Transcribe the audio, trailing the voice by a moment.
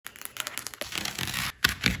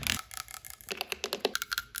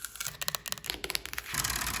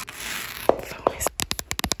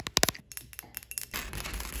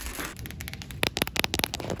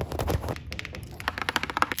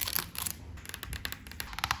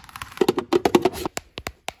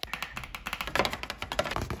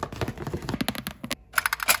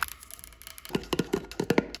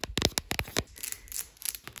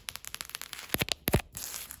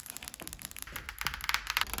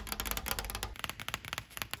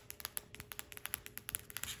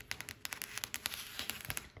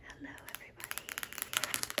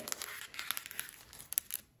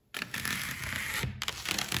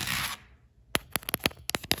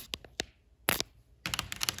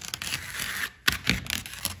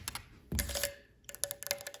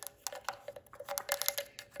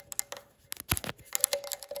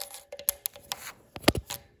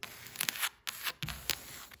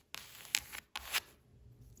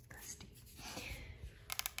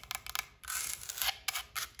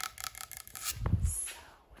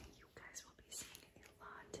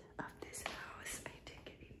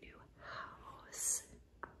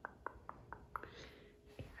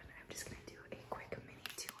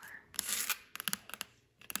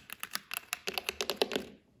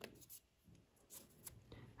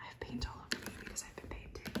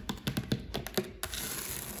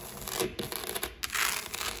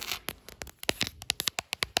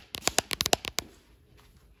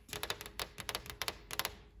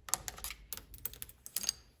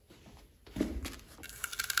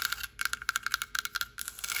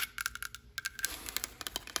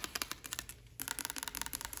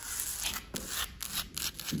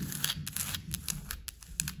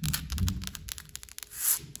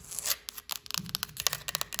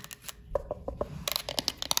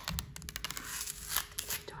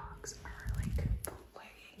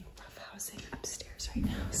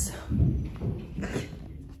dogs. You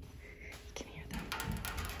can hear them.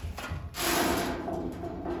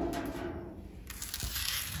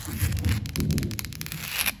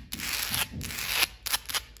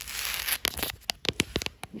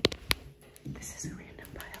 This is a random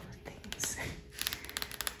pile of things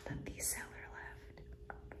that the seller left.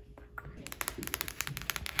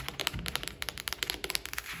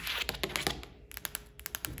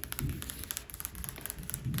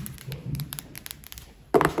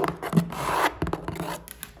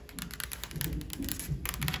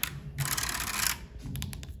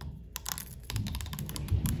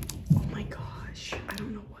 Oh my gosh, I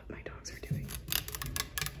don't know what my dogs are doing.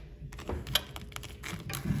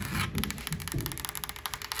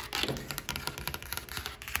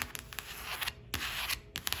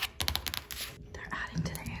 They're adding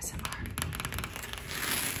to the ASMR.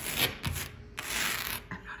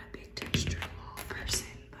 I'm not a big texture wall person,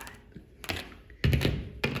 but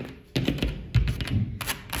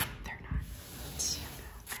they're not.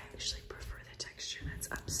 I actually prefer the texture that's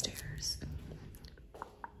upstairs.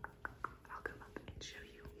 I'll come up and show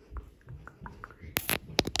you.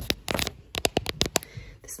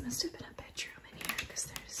 This must have been a bedroom in here because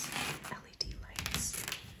there's LED lights.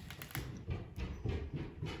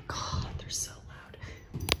 God, they're so loud.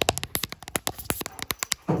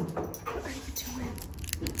 What are you doing?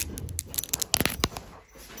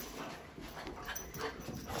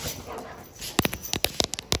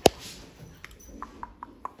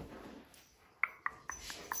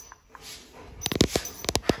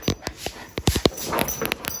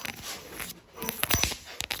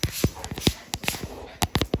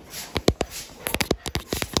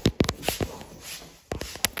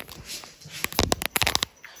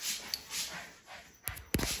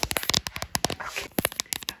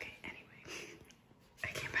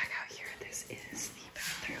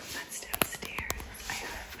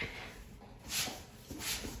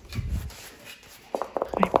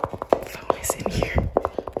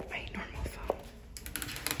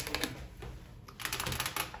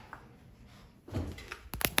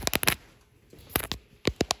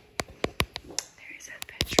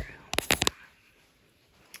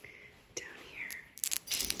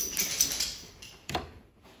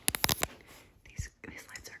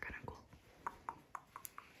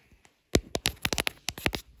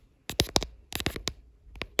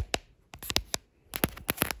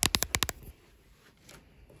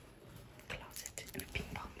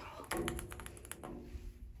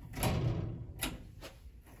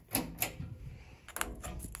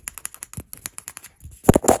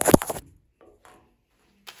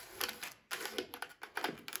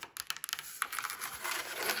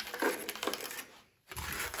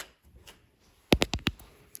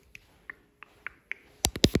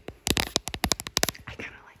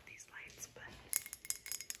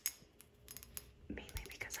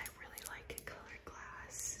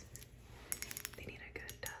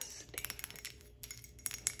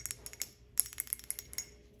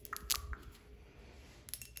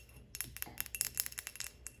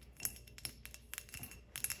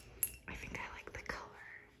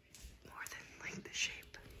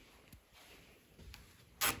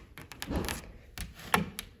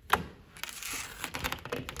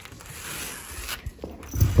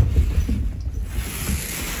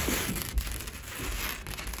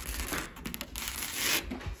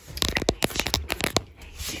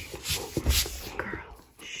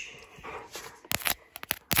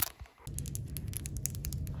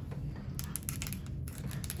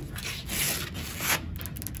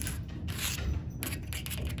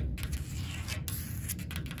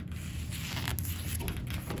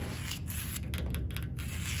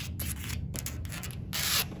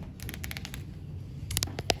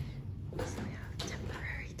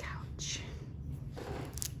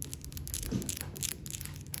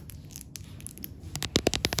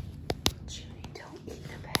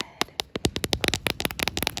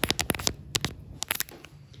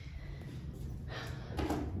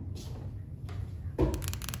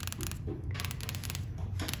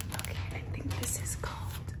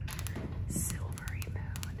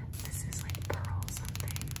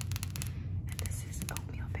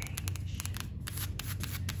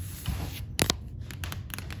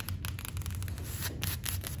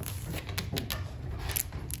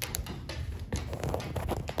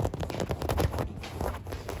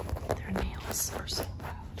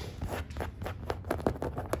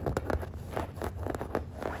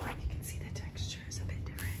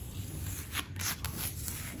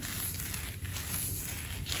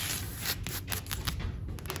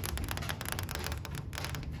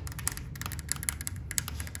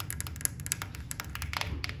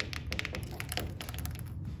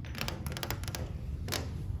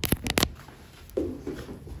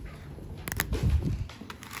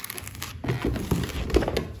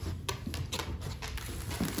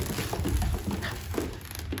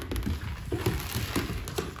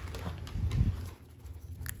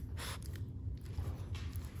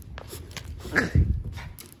 just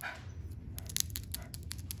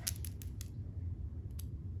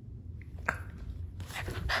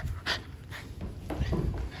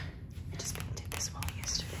painted this wall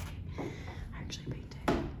yesterday. I actually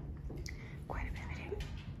painted quite a bit. I didn't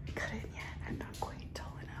cut it yet. I'm not quite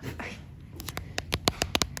tall enough.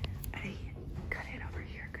 I cut it over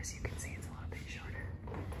here because you can see it's a little bit shorter.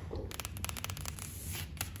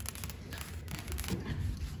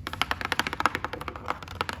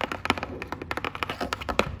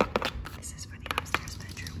 This is for the upstairs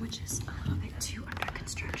bedroom, which is a little bit too under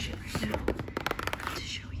construction right now to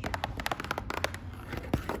show you.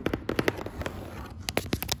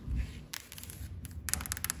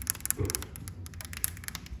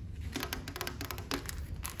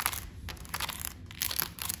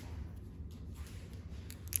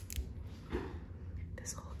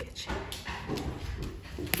 This whole kitchen.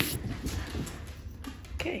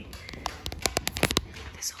 Okay.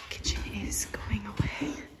 This whole kitchen is going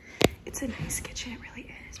away. It's a nice kitchen, it really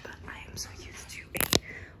is, but I am so used to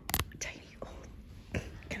a tiny old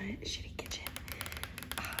kind of shitty kitchen.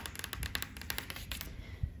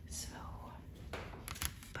 So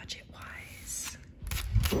budget-wise,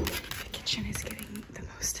 the kitchen is getting the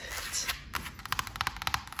most of it.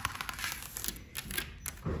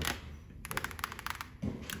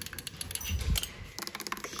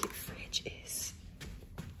 The fridge is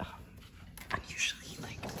unusually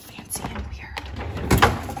like fancy and weird.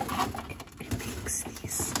 It makes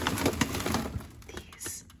these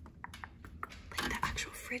like the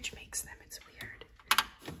actual fridge makes them. It's weird.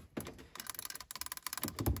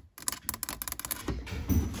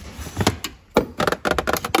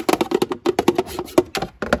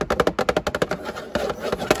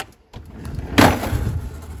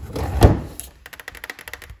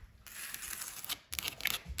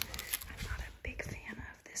 I'm not a big fan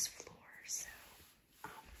of this floor, so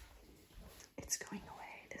it's going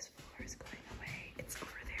away. This floor is going away. It's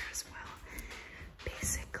over there as well.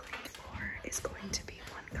 Basically, the floor is going to be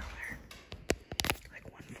one color, like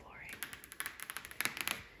one flooring.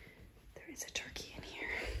 There is a turkey in here.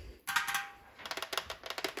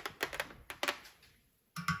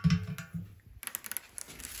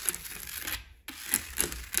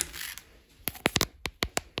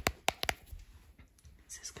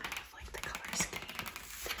 This is kind of like the color scheme.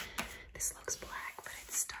 This looks black, but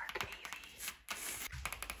it's dark navy.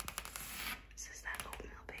 This is that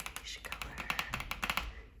oatmeal beige color.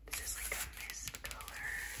 This is like a mist color.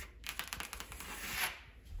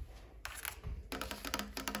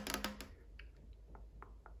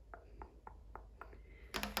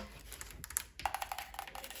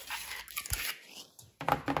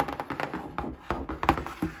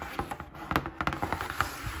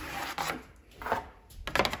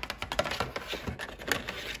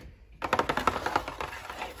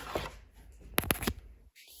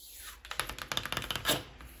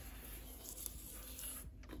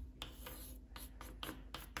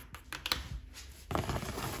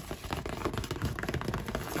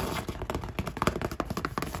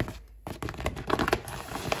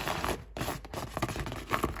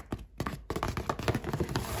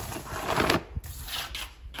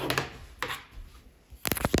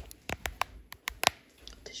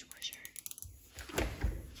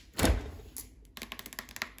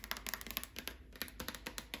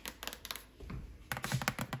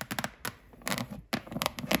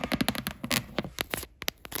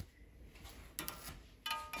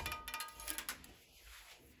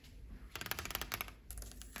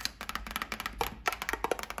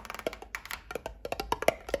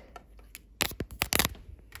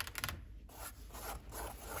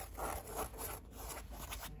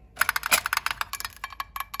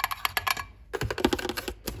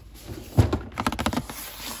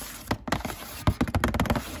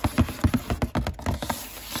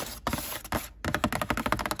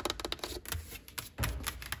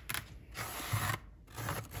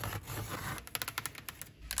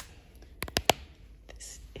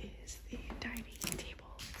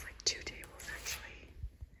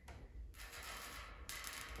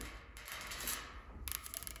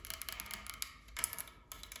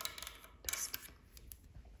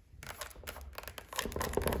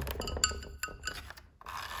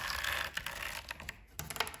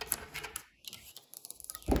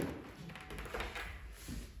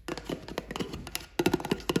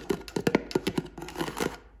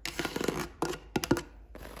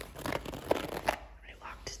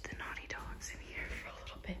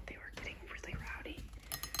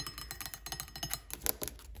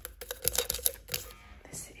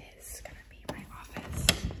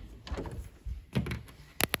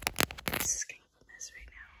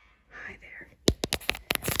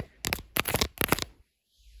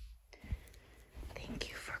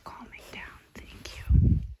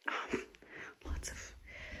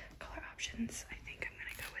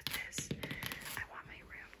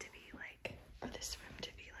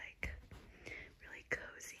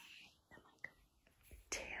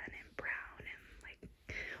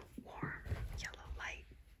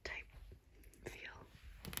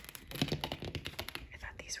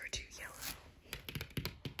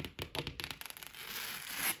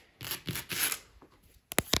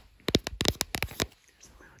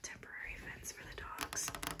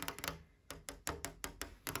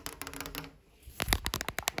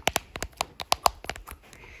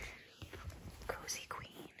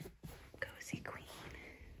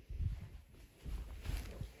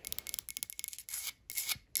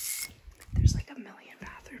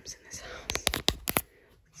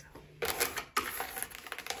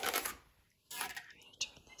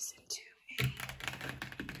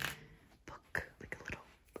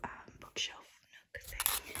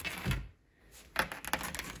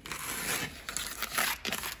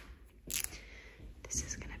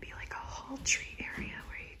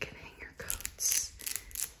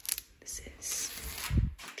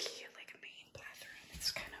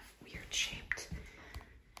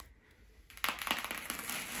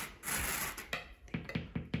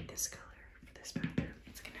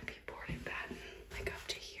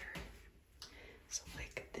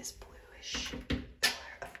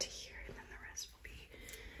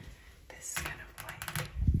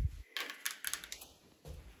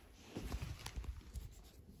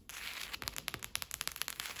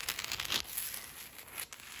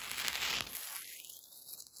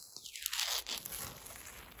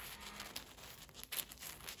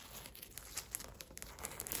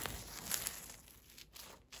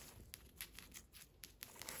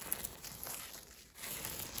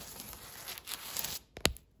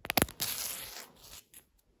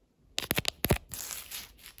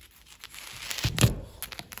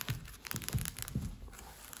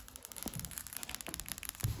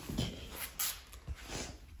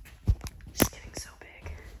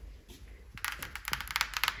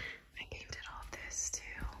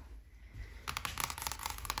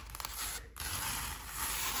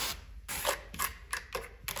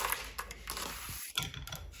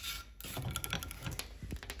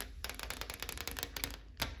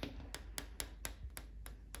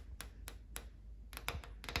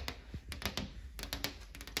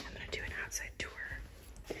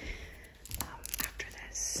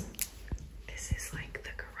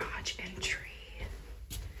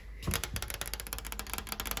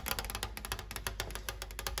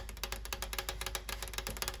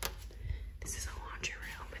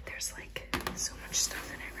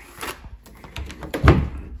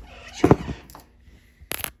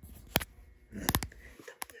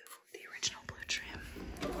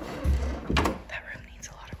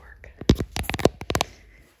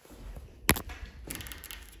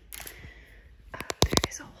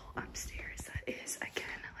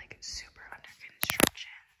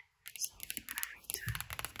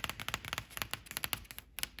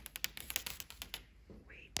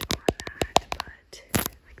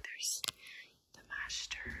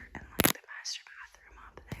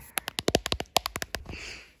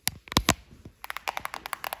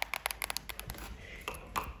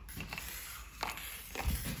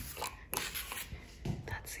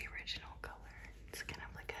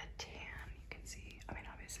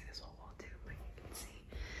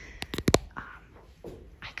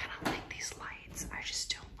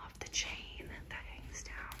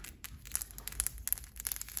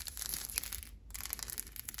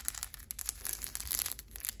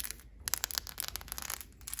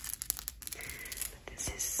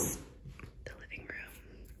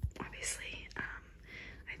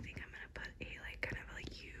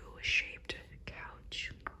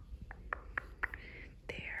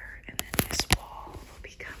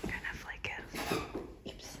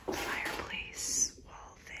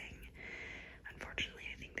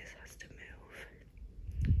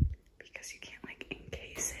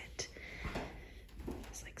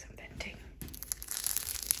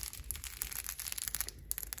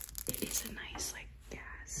 use like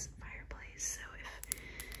gas fireplace, so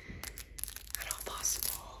if at all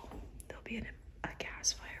possible, they'll be in a